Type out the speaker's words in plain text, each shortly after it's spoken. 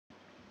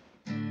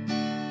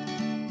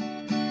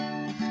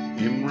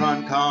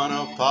Imran Khan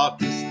of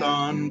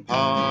Pakistan,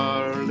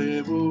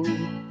 parlez-vous?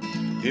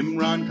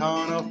 Imran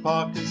Khan of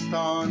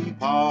Pakistan,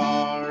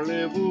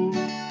 parlez-vous?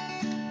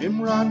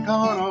 Imran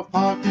Khan of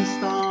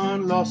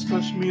Pakistan lost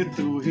Kashmir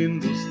to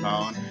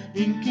Hindustan.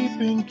 Inky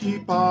Pinky,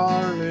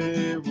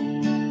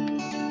 parlez-vous?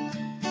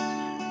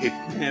 It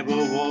never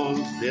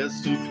was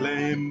theirs to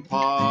claim,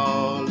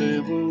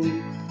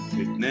 parlez-vous?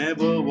 It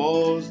never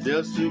was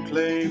theirs to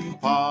claim,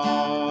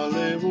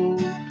 parlez-vous?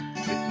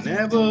 It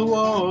never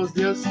was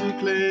theirs to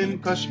claim,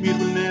 Kashmir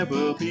will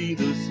never be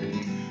the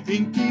same.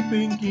 Inky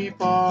Pinky,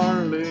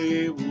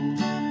 parlez-vous?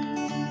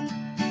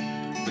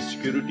 The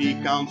Security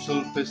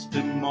Council pissed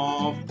him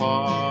off,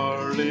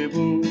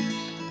 parlez-vous?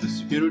 The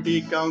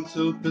Security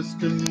Council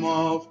pissed him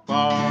off,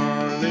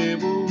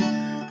 parlez-vous?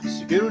 The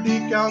Security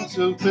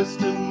Council pissed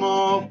him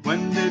off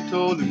when they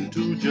told him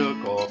to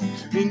jerk off.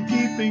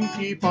 Inky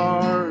Pinky,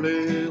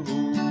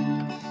 parlez-vous?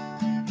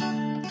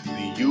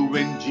 The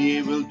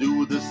UNGA will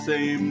do the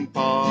same,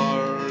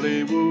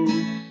 parlez-vous?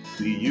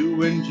 The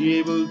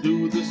UNGA will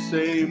do the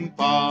same,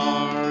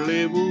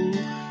 parlez-vous?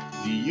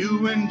 The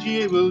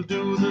UNGA will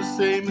do the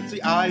same. It's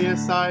the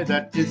ISI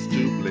that is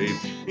to blame.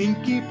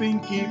 Inky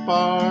Pinky,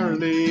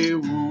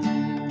 parlez-vous?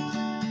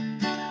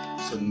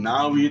 So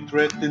now he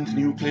threatens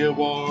nuclear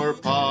war,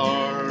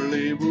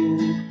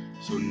 parlez-vous?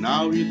 So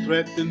now he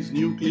threatens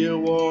nuclear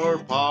war,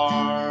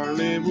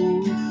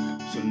 parlez-vous?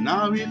 So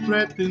now he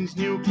threatens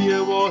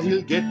nuclear war.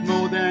 He'll get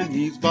more than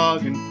he's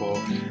bargained for.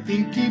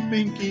 Inky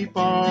Pinky,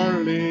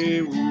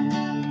 parlez-vous?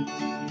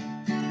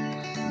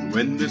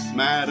 When this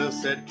matter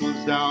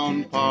settles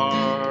down,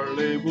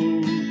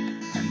 parlez-vous?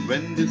 And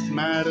when this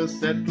matter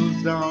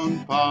settles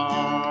down,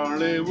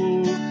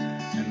 parlez-vous?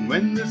 And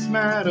when this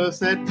matter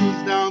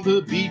settles down,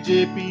 the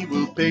BJP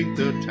will paint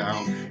the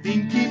town.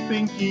 Inky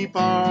Pinky,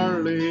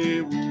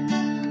 parlez-vous?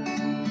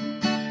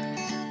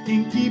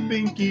 Inky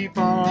Pinky,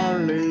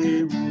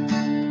 parlez-vous?